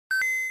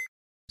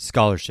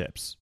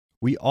Scholarships.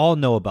 We all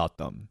know about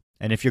them.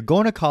 And if you're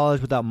going to college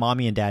without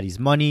mommy and daddy's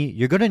money,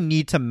 you're going to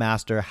need to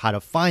master how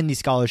to find these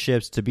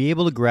scholarships to be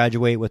able to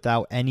graduate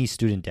without any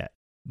student debt.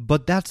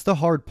 But that's the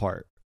hard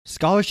part.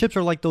 Scholarships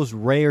are like those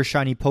rare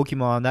shiny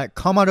Pokemon that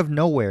come out of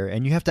nowhere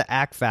and you have to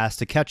act fast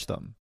to catch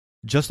them.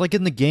 Just like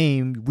in the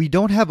game, we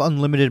don't have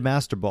unlimited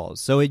Master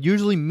Balls, so it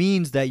usually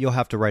means that you'll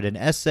have to write an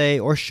essay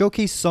or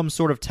showcase some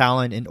sort of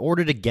talent in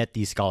order to get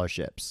these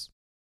scholarships.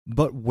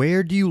 But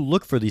where do you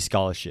look for these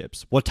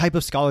scholarships? What type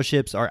of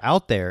scholarships are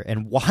out there?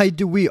 And why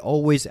do we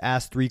always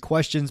ask 3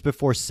 questions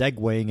before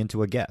segueing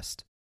into a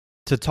guest?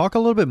 To talk a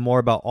little bit more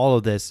about all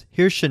of this,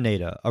 here's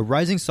Shaneda, a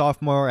rising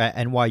sophomore at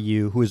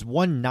NYU who has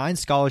won 9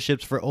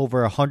 scholarships for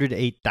over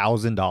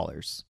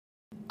 $108,000.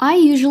 I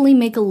usually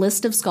make a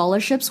list of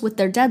scholarships with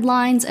their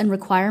deadlines and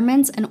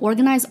requirements and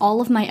organize all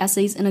of my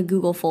essays in a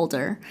Google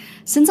folder.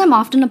 Since I'm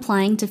often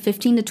applying to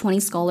 15 to 20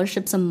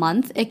 scholarships a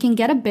month, it can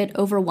get a bit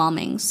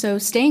overwhelming, so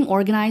staying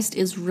organized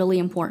is really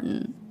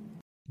important.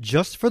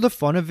 Just for the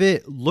fun of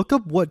it, look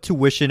up what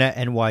tuition at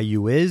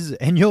NYU is,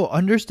 and you'll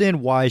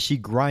understand why she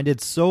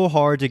grinded so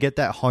hard to get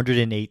that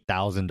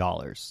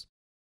 $108,000.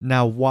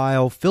 Now,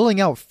 while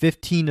filling out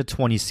 15 to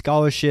 20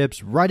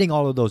 scholarships, writing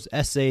all of those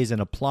essays,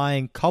 and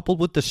applying, coupled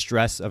with the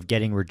stress of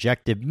getting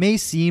rejected, may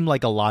seem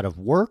like a lot of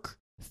work,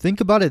 think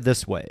about it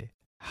this way.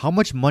 How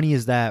much money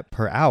is that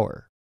per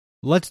hour?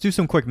 Let's do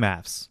some quick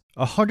maths.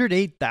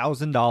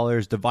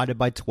 $108,000 divided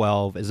by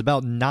 12 is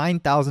about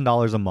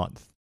 $9,000 a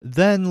month.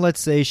 Then let's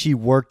say she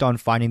worked on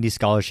finding these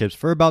scholarships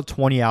for about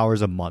 20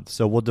 hours a month.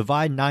 So we'll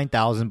divide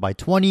 9,000 by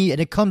 20 and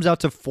it comes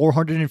out to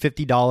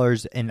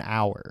 $450 an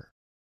hour.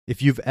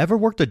 If you've ever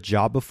worked a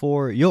job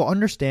before, you'll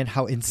understand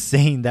how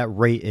insane that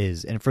rate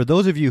is. And for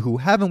those of you who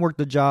haven't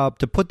worked a job,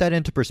 to put that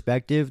into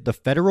perspective, the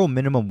federal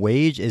minimum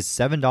wage is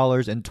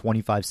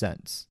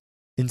 $7.25.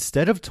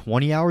 Instead of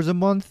 20 hours a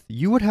month,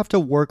 you would have to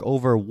work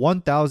over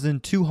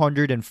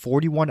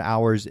 1,241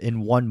 hours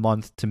in 1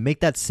 month to make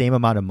that same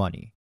amount of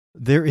money.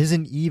 There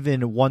isn't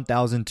even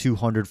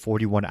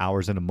 1,241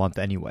 hours in a month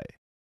anyway.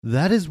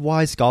 That is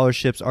why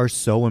scholarships are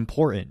so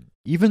important.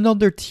 Even though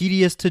they're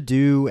tedious to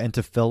do and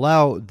to fill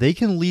out, they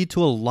can lead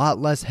to a lot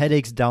less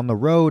headaches down the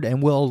road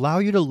and will allow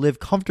you to live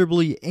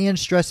comfortably and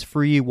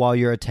stress-free while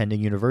you're attending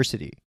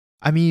university.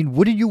 I mean,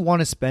 wouldn't you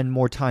want to spend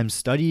more time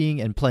studying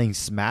and playing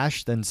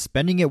Smash than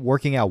spending it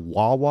working at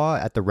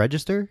Wawa at the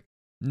register?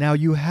 Now,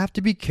 you have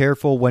to be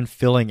careful when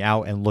filling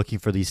out and looking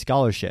for these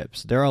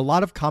scholarships. There are a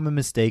lot of common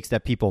mistakes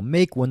that people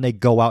make when they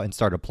go out and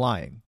start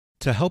applying.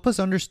 To help us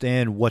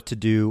understand what to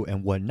do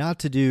and what not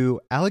to do,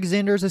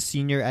 Alexander is a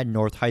senior at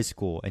North High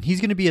School, and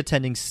he's going to be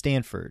attending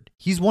Stanford.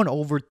 He's won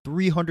over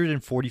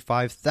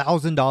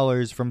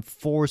 $345,000 from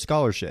 4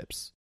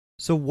 scholarships.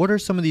 So what are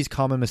some of these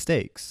common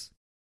mistakes?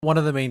 One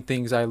of the main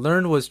things I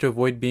learned was to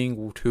avoid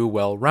being too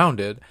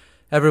well-rounded.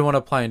 Everyone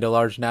applying to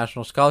large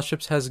national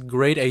scholarships has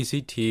great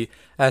ACT,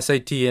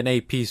 SAT, and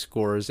AP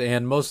scores,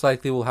 and most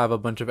likely will have a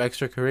bunch of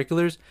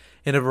extracurriculars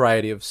in a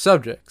variety of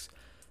subjects.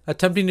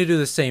 Attempting to do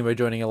the same by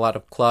joining a lot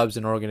of clubs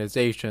and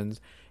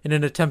organizations in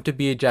an attempt to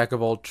be a jack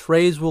of all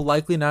trades will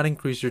likely not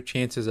increase your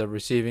chances of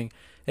receiving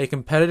a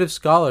competitive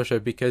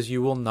scholarship because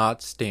you will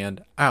not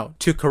stand out.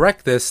 To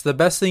correct this, the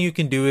best thing you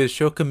can do is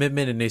show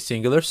commitment in a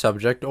singular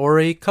subject or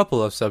a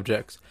couple of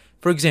subjects.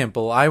 For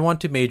example, I want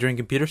to major in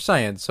computer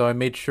science, so I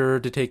made sure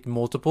to take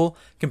multiple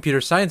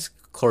computer science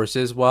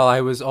courses while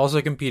I was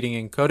also competing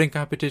in coding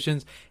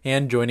competitions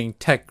and joining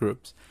tech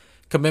groups.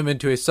 Commitment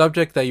to a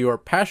subject that you are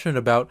passionate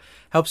about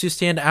helps you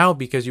stand out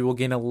because you will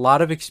gain a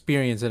lot of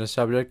experience in a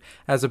subject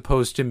as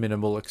opposed to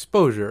minimal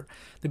exposure.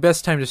 The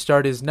best time to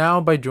start is now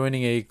by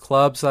joining a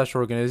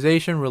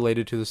club/organization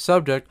related to the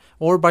subject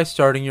or by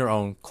starting your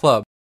own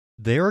club.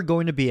 There are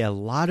going to be a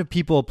lot of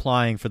people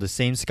applying for the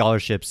same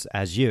scholarships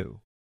as you.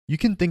 You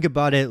can think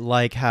about it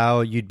like how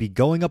you'd be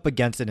going up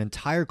against an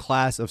entire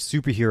class of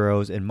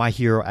superheroes in My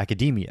Hero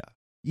Academia.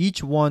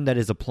 Each one that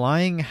is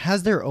applying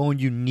has their own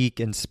unique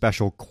and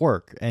special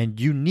quirk,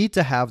 and you need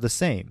to have the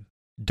same.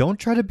 Don't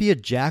try to be a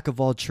jack of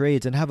all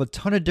trades and have a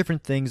ton of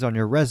different things on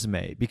your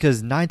resume,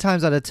 because 9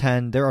 times out of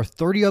 10, there are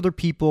 30 other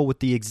people with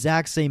the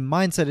exact same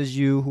mindset as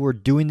you who are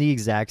doing the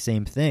exact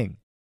same thing.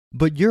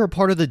 But you're a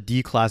part of the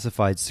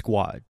declassified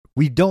squad.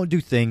 We don't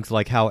do things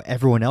like how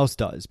everyone else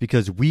does,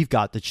 because we've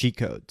got the cheat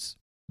codes.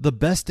 The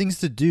best things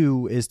to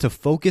do is to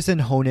focus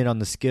and hone in on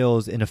the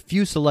skills in a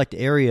few select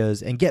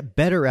areas and get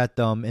better at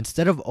them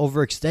instead of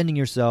overextending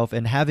yourself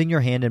and having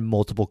your hand in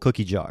multiple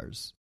cookie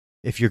jars.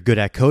 If you're good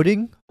at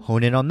coding,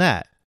 hone in on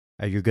that.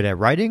 Are you good at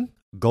writing?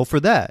 Go for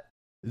that.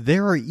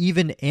 There are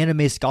even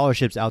anime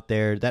scholarships out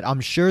there that I'm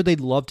sure they'd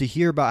love to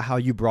hear about how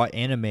you brought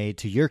anime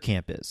to your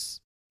campus.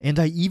 And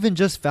I even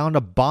just found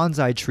a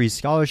bonsai tree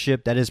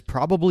scholarship that is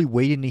probably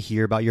waiting to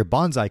hear about your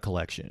bonsai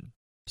collection.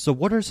 So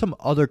what are some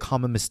other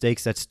common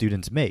mistakes that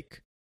students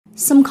make?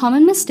 Some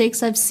common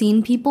mistakes I've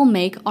seen people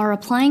make are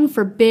applying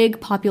for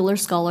big, popular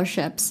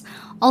scholarships.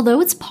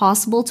 Although it's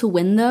possible to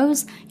win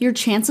those, your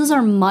chances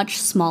are much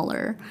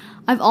smaller.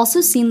 I've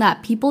also seen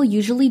that people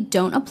usually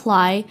don't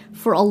apply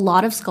for a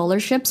lot of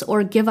scholarships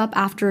or give up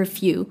after a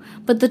few,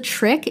 but the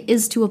trick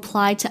is to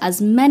apply to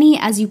as many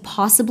as you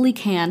possibly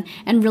can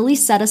and really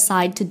set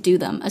aside to do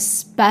them,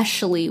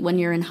 especially when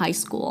you're in high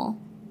school.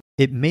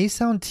 It may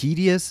sound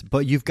tedious,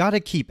 but you've got to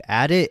keep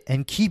at it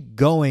and keep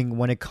going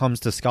when it comes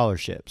to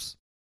scholarships.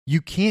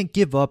 You can't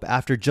give up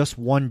after just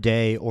one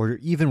day or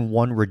even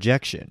one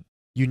rejection.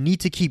 You need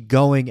to keep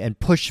going and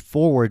push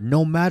forward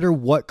no matter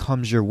what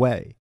comes your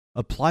way.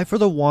 Apply for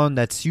the one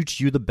that suits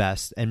you the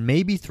best and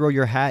maybe throw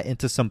your hat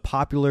into some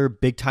popular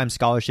big-time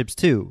scholarships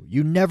too.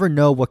 You never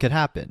know what could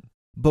happen.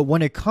 But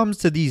when it comes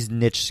to these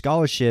niche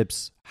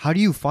scholarships, how do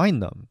you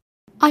find them?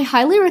 I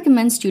highly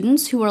recommend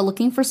students who are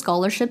looking for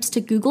scholarships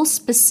to Google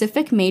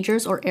specific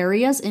majors or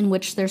areas in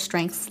which their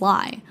strengths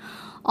lie.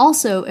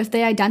 Also, if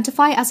they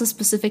identify as a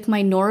specific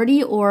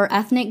minority or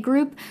ethnic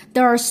group,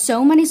 there are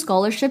so many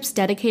scholarships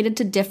dedicated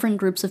to different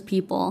groups of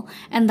people,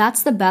 and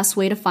that's the best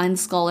way to find the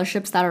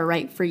scholarships that are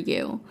right for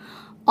you.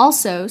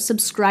 Also,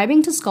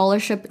 subscribing to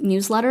scholarship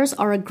newsletters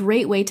are a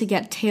great way to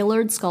get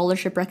tailored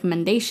scholarship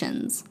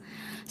recommendations.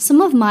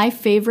 Some of my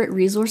favorite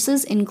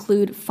resources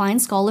include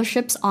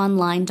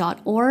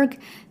findscholarships.online.org,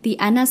 the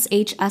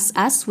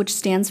NSHSS, which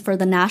stands for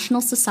the National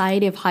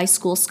Society of High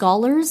School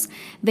Scholars.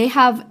 They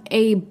have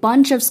a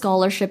bunch of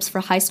scholarships for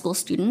high school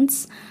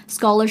students.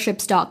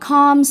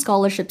 Scholarships.com,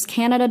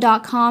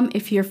 scholarshipscanada.com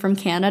if you're from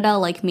Canada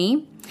like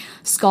me.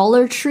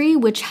 ScholarTree,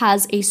 which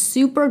has a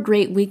super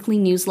great weekly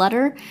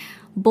newsletter,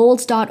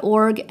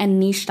 bold.org, and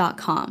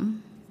niche.com.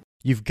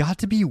 You've got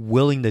to be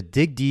willing to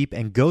dig deep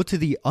and go to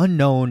the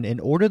unknown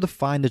in order to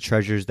find the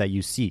treasures that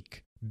you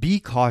seek. Be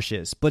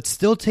cautious, but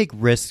still take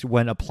risks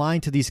when applying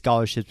to these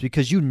scholarships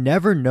because you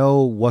never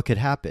know what could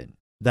happen.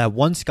 That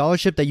one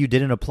scholarship that you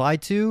didn't apply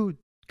to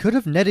could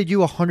have netted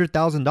you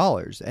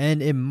 $100,000,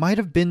 and it might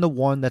have been the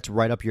one that's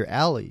right up your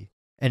alley.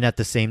 And at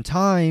the same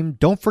time,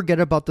 don't forget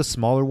about the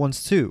smaller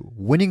ones too.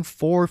 Winning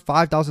 $4,000 or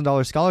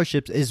 $5,000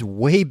 scholarships is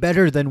way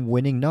better than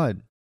winning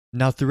none.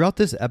 Now, throughout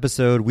this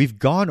episode, we've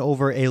gone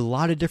over a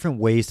lot of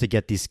different ways to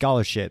get these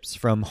scholarships,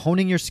 from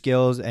honing your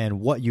skills and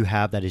what you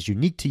have that is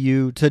unique to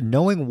you, to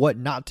knowing what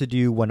not to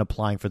do when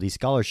applying for these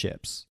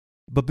scholarships.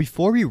 But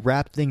before we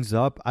wrap things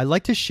up, I'd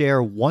like to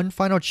share one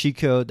final cheat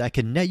code that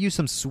can net you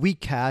some sweet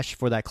cash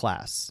for that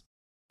class.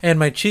 And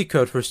my cheat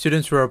code for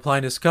students who are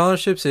applying to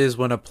scholarships is,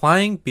 when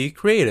applying, be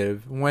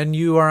creative. When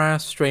you are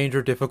asked strange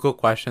or difficult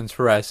questions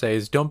for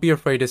essays, don't be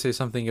afraid to say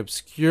something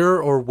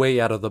obscure or way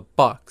out of the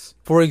box.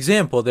 For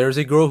example, there is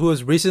a girl who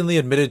was recently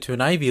admitted to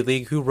an Ivy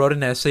League who wrote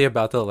an essay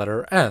about the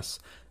letter S.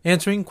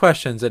 Answering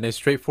questions in a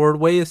straightforward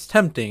way is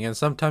tempting and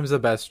sometimes the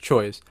best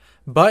choice,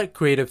 but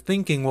creative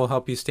thinking will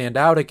help you stand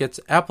out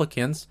against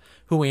applicants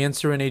who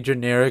answer in a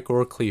generic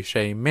or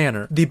cliché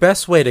manner. The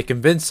best way to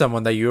convince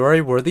someone that you are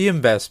a worthy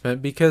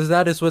investment, because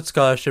that is what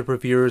scholarship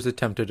reviewers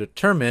attempt to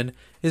determine,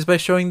 is by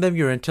showing them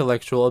your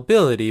intellectual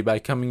ability by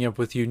coming up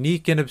with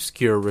unique and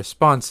obscure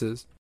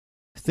responses.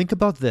 Think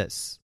about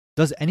this.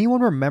 Does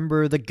anyone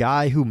remember the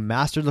guy who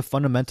mastered the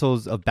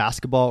fundamentals of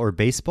basketball or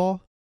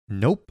baseball?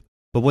 Nope.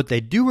 But what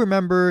they do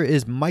remember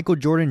is Michael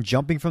Jordan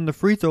jumping from the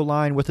free throw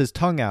line with his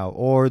tongue out,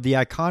 or the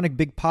iconic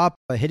Big Pop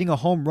hitting a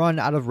home run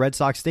out of Red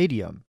Sox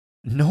Stadium.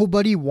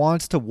 Nobody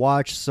wants to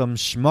watch some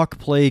schmuck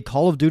play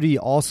Call of Duty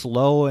all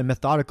slow and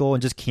methodical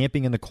and just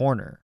camping in the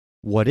corner.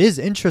 What is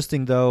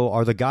interesting, though,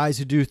 are the guys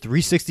who do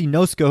 360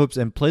 no-scopes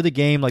and play the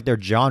game like they're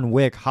John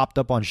Wick hopped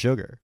up on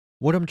sugar.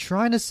 What I'm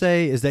trying to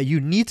say is that you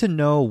need to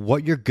know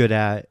what you're good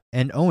at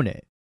and own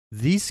it.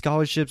 These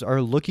scholarships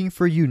are looking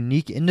for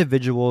unique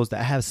individuals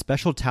that have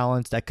special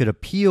talents that could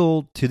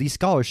appeal to these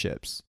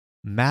scholarships.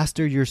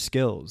 Master your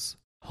skills.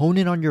 Hone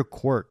in on your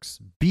quirks.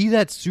 Be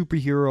that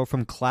superhero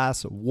from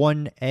class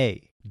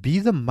 1A. Be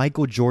the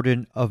Michael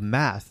Jordan of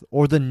math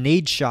or the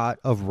Nadeshot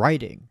of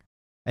writing.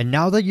 And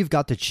now that you've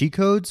got the cheat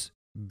codes,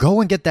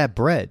 go and get that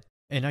bread.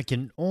 And I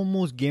can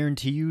almost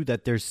guarantee you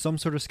that there's some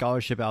sort of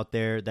scholarship out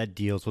there that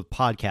deals with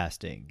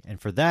podcasting. And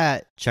for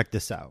that, check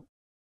this out.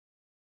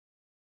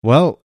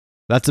 Well,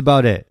 that's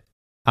about it.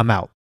 I'm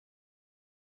out.